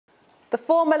The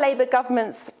former Labour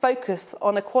government's focus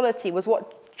on equality was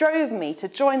what drove me to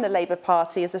join the Labour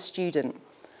Party as a student.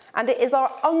 And it is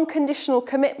our unconditional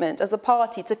commitment as a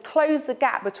party to close the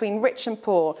gap between rich and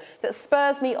poor that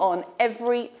spurs me on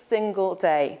every single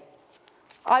day.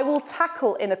 I will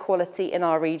tackle inequality in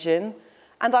our region,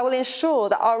 and I will ensure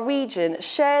that our region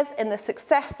shares in the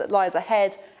success that lies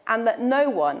ahead and that no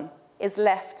one is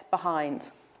left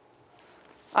behind.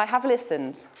 I have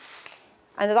listened,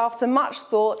 and after much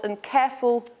thought and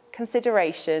careful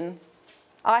consideration,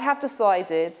 I have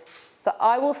decided that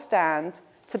I will stand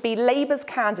to be Labour's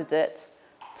candidate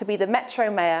to be the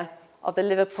Metro Mayor of the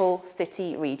Liverpool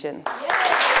City Region.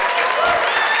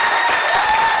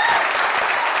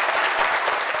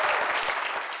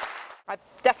 I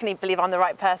definitely believe I'm the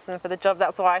right person for the job.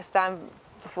 That's why I stand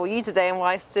before you today and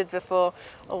why I stood before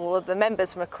all of the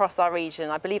members from across our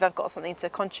region. I believe I've got something to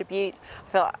contribute,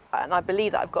 and I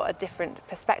believe that I've got a different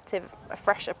perspective, a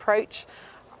fresh approach.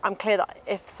 I'm clear that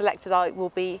if selected, I will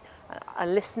be a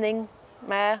listening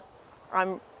mayor.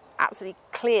 I'm absolutely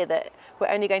clear that we're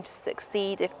only going to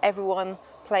succeed if everyone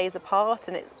plays a part,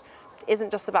 and it isn't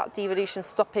just about devolution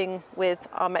stopping with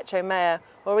our Metro Mayor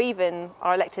or even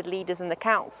our elected leaders in the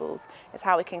councils. It's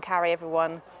how we can carry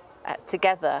everyone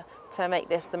together to make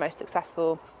this the most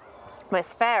successful,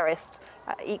 most fairest,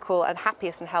 equal and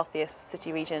happiest and healthiest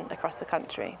city region across the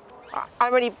country.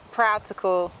 I'm really proud to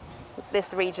call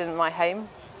this region my home.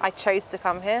 I chose to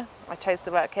come here, I chose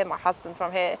to work here, my husband's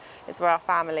from here, it's where our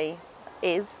family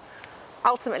is.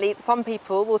 Ultimately, some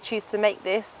people will choose to make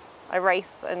this a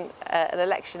race and an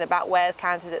election about where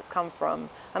candidates come from.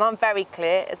 And I'm very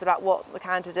clear, it's about what the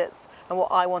candidates and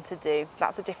what I want to do.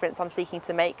 That's the difference I'm seeking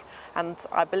to make, and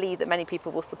I believe that many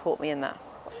people will support me in that.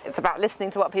 It's about listening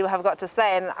to what people have got to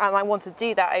say, and I want to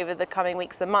do that over the coming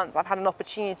weeks and months. I've had an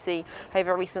opportunity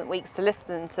over recent weeks to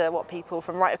listen to what people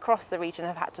from right across the region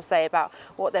have had to say about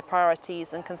what their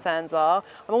priorities and concerns are.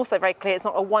 I'm also very clear it's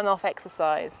not a one-off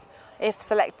exercise. If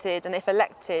selected and if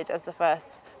elected as the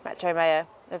first Metro Mayor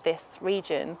of this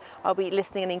region, I'll be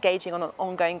listening and engaging on an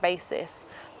ongoing basis,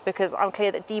 because I'm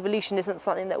clear that devolution isn't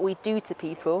something that we do to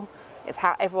people. It's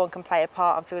how everyone can play a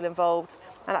part and feel involved,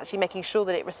 and actually making sure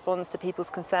that it responds to people's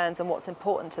concerns and what's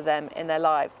important to them in their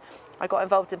lives. I got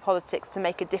involved in politics to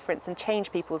make a difference and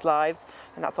change people's lives,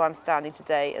 and that's why I'm standing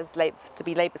today as to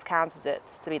be Labour's candidate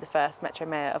to be the first Metro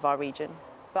Mayor of our region.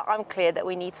 But I'm clear that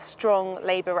we need strong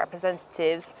Labour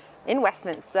representatives in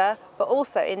Westminster, but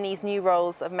also in these new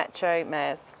roles of Metro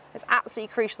Mayors. It's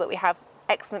absolutely crucial that we have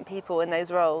excellent people in those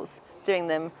roles, doing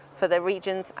them for the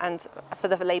regions and for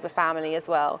the Labour family as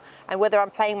well. And whether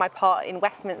I'm playing my part in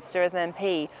Westminster as an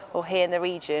MP or here in the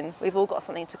region, we've all got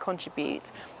something to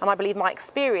contribute. And I believe my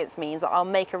experience means that I'll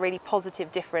make a really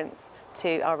positive difference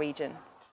to our region.